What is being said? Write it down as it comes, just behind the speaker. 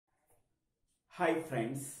Hi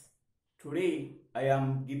friends, today I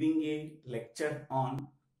am giving a lecture on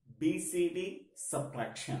BCD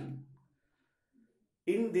subtraction.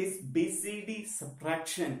 In this BCD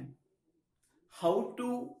subtraction, how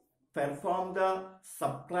to perform the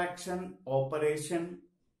subtraction operation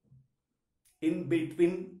in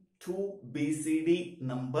between two BCD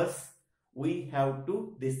numbers we have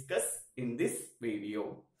to discuss in this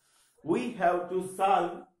video. We have to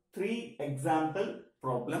solve 3 example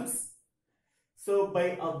problems. So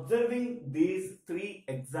by observing these 3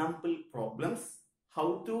 example problems,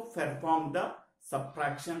 how to perform the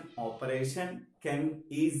subtraction operation can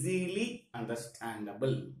easily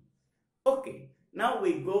understandable. Okay, now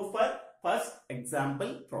we go for first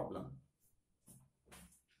example problem.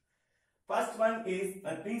 First one is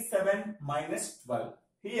 37 minus 12.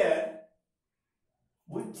 Here,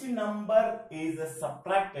 which number is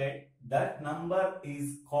subtracted, that number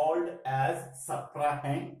is called as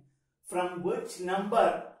subtrahend. From which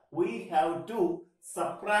number we have to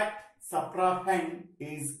subtract, subtrahend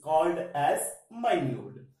is called as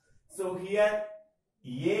minute. So here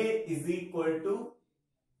A is equal to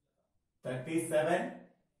 37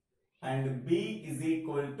 and B is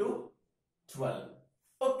equal to 12.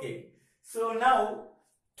 Okay, so now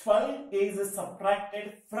 12 is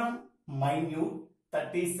subtracted from minute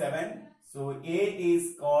 37. So A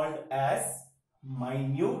is called as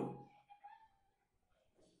minute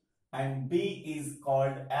and B is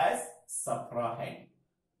called as subtrahend.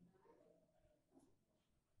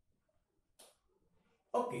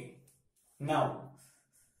 Okay, now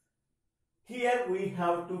here we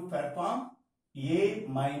have to perform A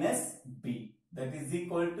minus B, that is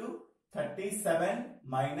equal to 37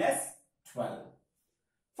 minus 12.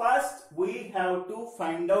 First we have to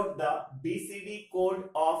find out the BCD code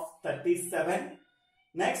of 37,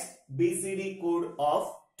 next BCD code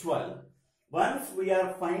of 12. Once we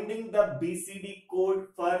are finding the BCD code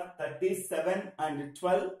for 37 and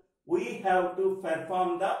 12, we have to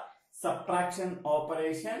perform the subtraction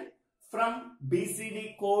operation from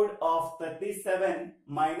BCD code of 37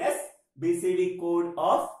 minus BCD code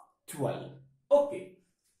of 12. Okay,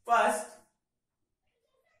 first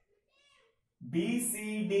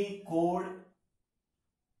BCD code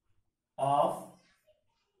of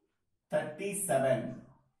 37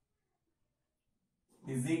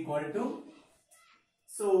 is equal to,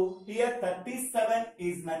 so here 37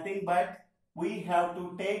 is nothing but we have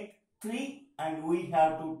to take 3 and we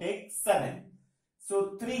have to take 7.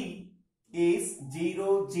 So 3 is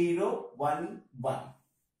 0, 0, 1, 1.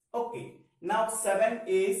 Okay, now 7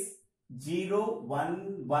 is 0,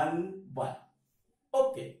 1, 1, 1.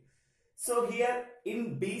 Okay, so here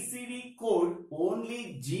in BCD code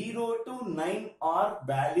only 0 to 9 are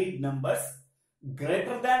valid numbers.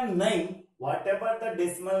 Greater than 9, whatever the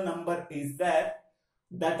decimal number is there,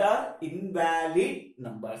 that are invalid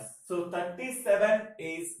numbers. So 37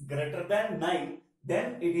 is greater than 9,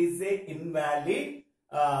 then it is a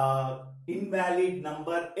invalid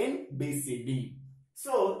number in BCD.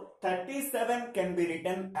 So 37 can be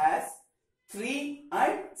written as 3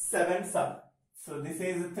 and 7 sum. So this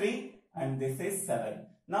is 3 and this is 7.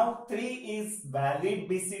 Now 3 is valid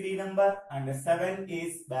BCD number and 7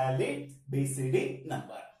 is valid BCD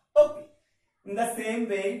number. Okay. In the same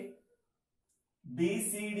way,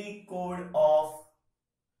 BCD code of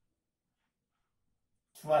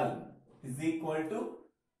 12 is equal to,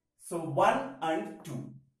 so 1 and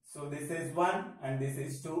 2. So this is 1 and this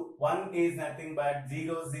is 2. 1 is nothing but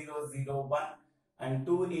 0, 0, 0, 1 and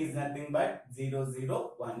 2 is nothing but 0,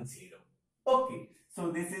 0, 1, 0. Okay,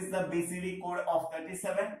 so this is the BCD code of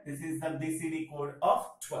 37. This is the BCD code of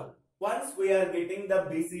 12. Once we are getting the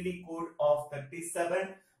BCD code of 37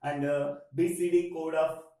 and BCD code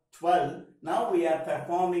of 12, now we are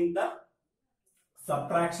performing the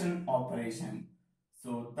subtraction operation.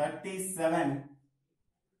 So 37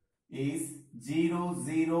 is 0,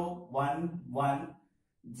 0, 1, 1,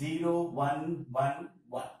 0, 1, 1,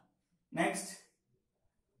 1. Next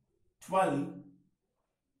 12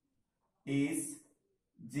 is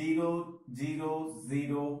 0, 0,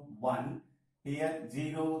 0, 1. Here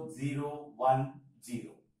 0, 0, 1, 0.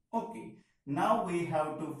 Okay. Now we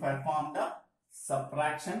have to perform the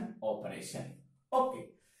subtraction operation. Okay.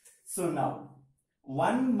 So now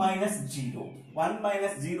 1 minus 0. 1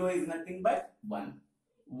 minus 0 is nothing but 1.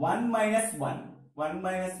 1 minus 1. 1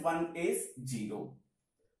 minus 1 is 0.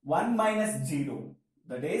 1 minus 0,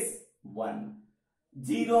 that is 1.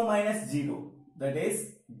 0 minus 0, that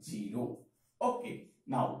is 0. Okay.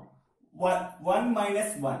 Now 1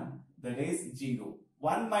 minus 1, that is 0.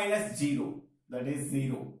 1 minus 0, that is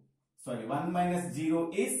 0. Sorry, 1 minus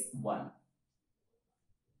 0 is 1.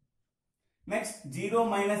 Next 0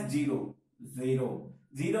 minus 0, 0.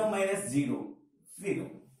 0 minus 0, 0.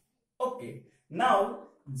 Okay. Now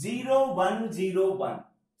 0, 1, 0, 1.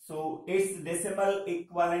 So its decimal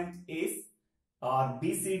equivalent is, or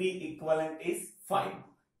BCD equivalent is 5.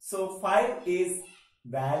 So 5 is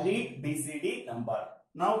valid BCD number.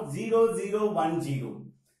 Now 0, 0, 1, 0.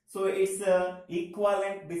 So its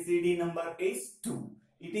equivalent BCD number is 2.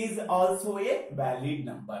 It is also a valid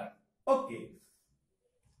number. Okay.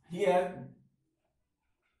 Here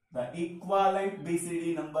the equivalent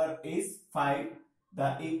BCD number is 5.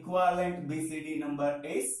 The equivalent BCD number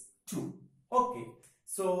is 2. Okay.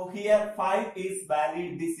 So here 5 is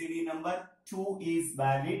valid BCD number, 2 is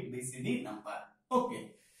valid BCD number.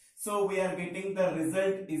 Okay. So we are getting the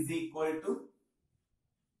result is equal to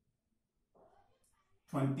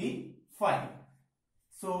 25.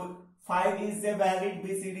 So 5 is a valid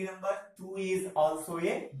BCD number, 2 is also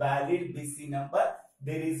a valid BCD number.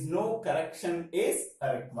 There is no correction is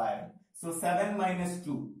required. So 7 minus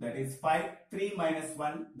 2, that is 5. 3 minus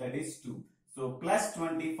 1, that is 2. So plus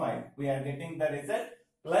 25. We are getting the result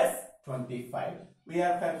plus 25. We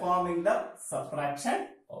are performing the subtraction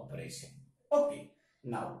operation. Okay.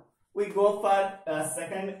 Now we go for a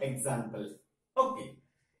second example. Okay.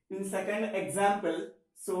 In second example,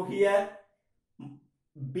 so here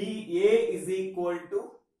BA is equal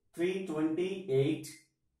to 328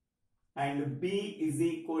 and B is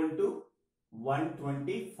equal to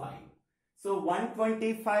 125. So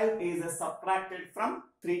 125 is subtracted from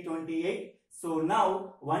 328. So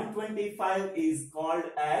now 125 is called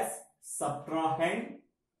as subtrahend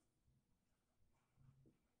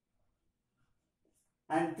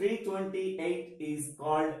and 328 is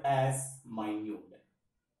called as minute.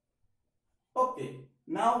 Okay,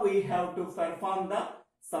 now we have to perform the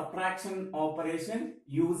subtraction operation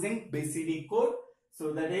using BCD code.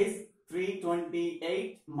 So that is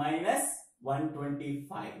 328 minus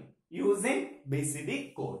 125 using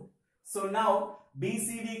BCD code. So now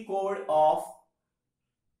BCD code of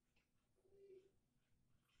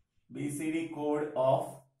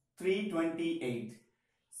 328.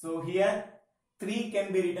 So here 3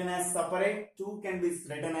 can be written as separate, 2 can be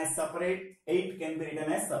written as separate, 8 can be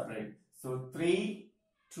written as separate. So 3,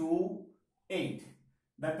 2, 8.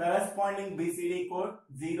 The corresponding BCD code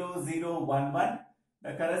 0011.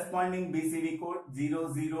 The corresponding BCD code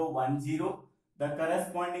 0010. The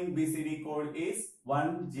corresponding BCD code is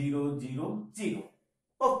 1000.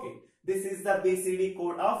 Okay, this is the BCD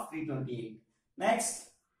code of 328. Next,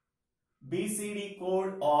 BCD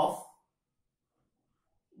code of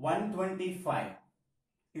 125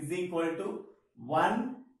 is equal to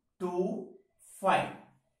 125.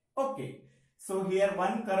 Okay, so here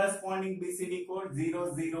one corresponding BCD code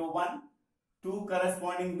 001, 2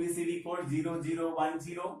 corresponding BCD code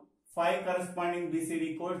 0010, 5 corresponding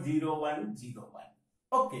BCD code 0101.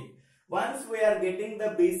 Okay, once we are getting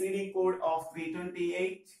the BCD code of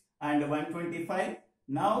 328 and 125,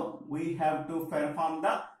 now we have to perform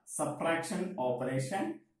the subtraction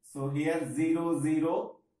operation. So here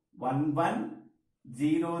 0011,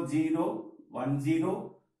 0010,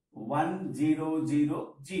 1000.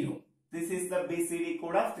 This is the BCD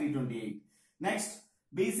code of 328. Next,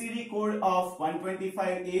 BCD code of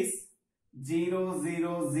 125 is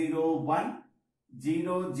 0001,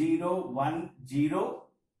 0010.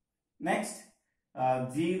 Next,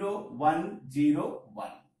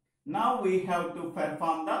 0101. Now we have to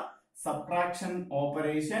perform the subtraction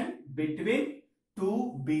operation between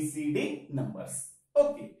two BCD numbers.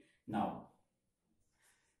 Okay, now,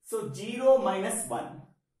 so 0 minus 1.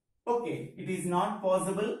 Okay, it is not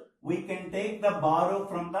possible. We can take the borrow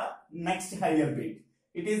from the next higher bit.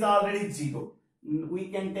 It is already 0.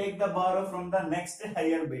 We can take the borrow from the next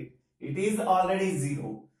higher bit. It is already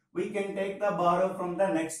 0. We can take the borrow from the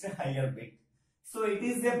next higher bit. So it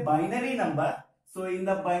is a binary number. So in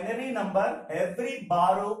the binary number, every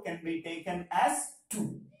borrow can be taken as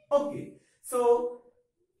 2. Okay. So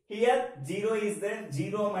here 0 is there,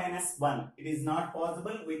 0 minus 1. It is not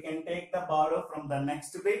possible. We can take the borrow from the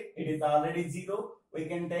next bit. It is already 0. We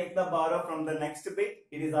can take the borrow from the next bit.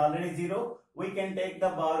 It is already 0. We can take the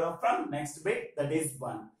borrow from next bit, that is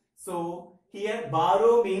 1. So here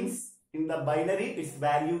borrow means in the binary its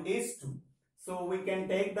value is 2. So we can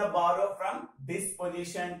take the borrow from this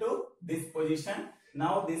position to this position.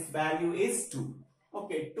 Now this value is 2.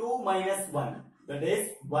 Okay, 2 minus 1, that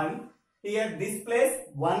is 1. Here this place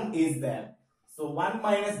 1 is there. So 1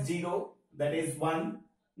 minus 0, that is 1.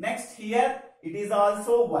 Next here it is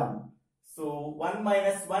also 1. So 1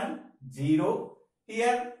 minus 1, 0.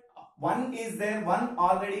 Here 1 is there, 1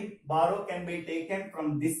 already borrow can be taken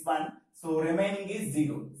from this one. So remaining is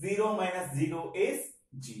 0. 0 minus 0 is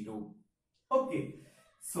 0. Okay.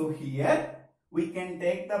 So here we can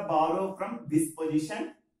take the borrow from this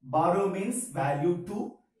position. Borrow means value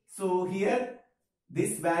 2. So here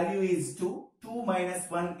this value is 2. 2 minus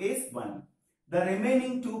 1 is 1. The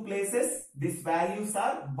remaining two places, these values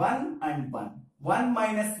are 1 and 1. 1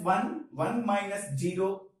 minus 1, 1 minus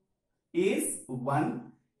 0 is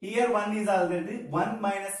 1. Here 1 is already, 1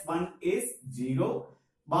 minus 1 is 0.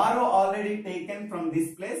 Borrow already taken from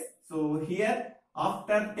this place. So here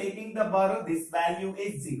after taking the borrow, this value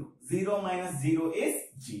is 0. 0 minus 0 is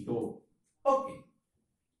 0. Okay.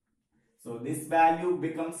 So this value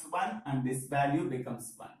becomes 1 and this value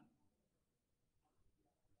becomes 1.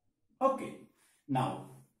 Okay. Now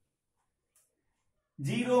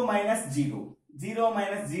 0 minus 0. 0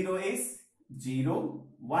 minus 0 is 0.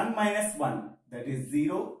 1 minus 1, that is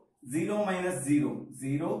 0. 0 minus 0,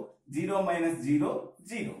 0. 0 minus 0,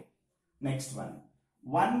 0. Next one.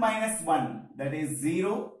 1 minus 1, that is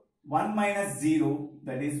 0. 1 minus 0,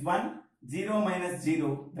 that is 1. 0 minus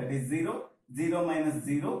 0, that is 0. 0 minus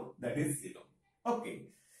 0, that is 0. Okay.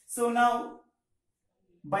 So now,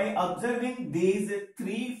 by observing these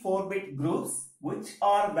 3 4-bit groups, which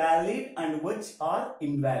are valid and which are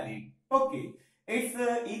invalid. Okay. Its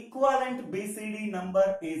equivalent BCD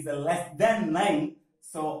number is less than 9.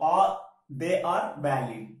 So they are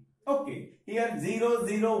valid. Okay. Here 0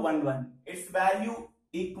 0 1 1. Its value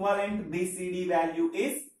equivalent BCD value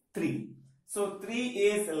is 3. So 3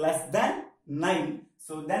 is less than 9.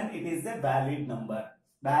 So then it is a valid number.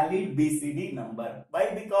 Valid BCD number. Why?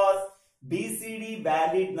 Because BCD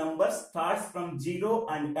valid number starts from 0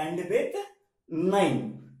 and end with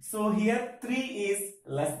 9. So here 3 is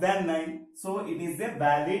less than 9. So it is a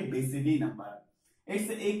valid BCD number. Its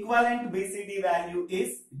equivalent BCD value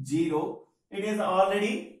is 0. It is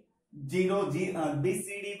already 0.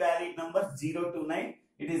 BCD valid number 0 to 9.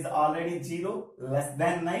 It is already 0 less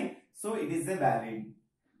than 9. So it is a valid.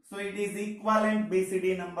 So it is equivalent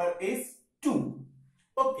BCD number is 2.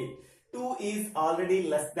 Okay. 2 is already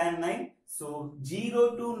less than 9. So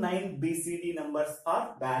 0 to 9 BCD numbers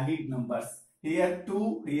are valid numbers. Here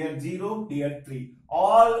 2, here 0, here 3.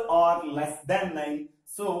 All are less than 9.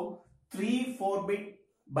 So 3 4-bit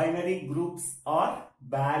binary groups are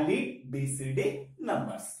valid BCD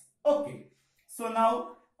numbers. Okay. So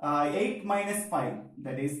now 8 minus 5,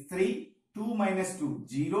 that is 3. 2 minus 2,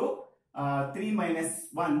 0. 3 minus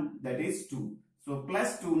 1, that is 2. So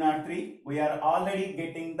plus 203, we are already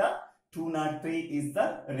getting the 203 is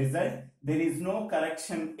the result. There is no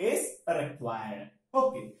correction is required.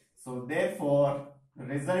 Okay. So therefore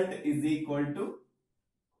result is equal to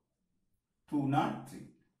 203.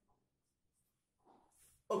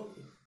 Okay.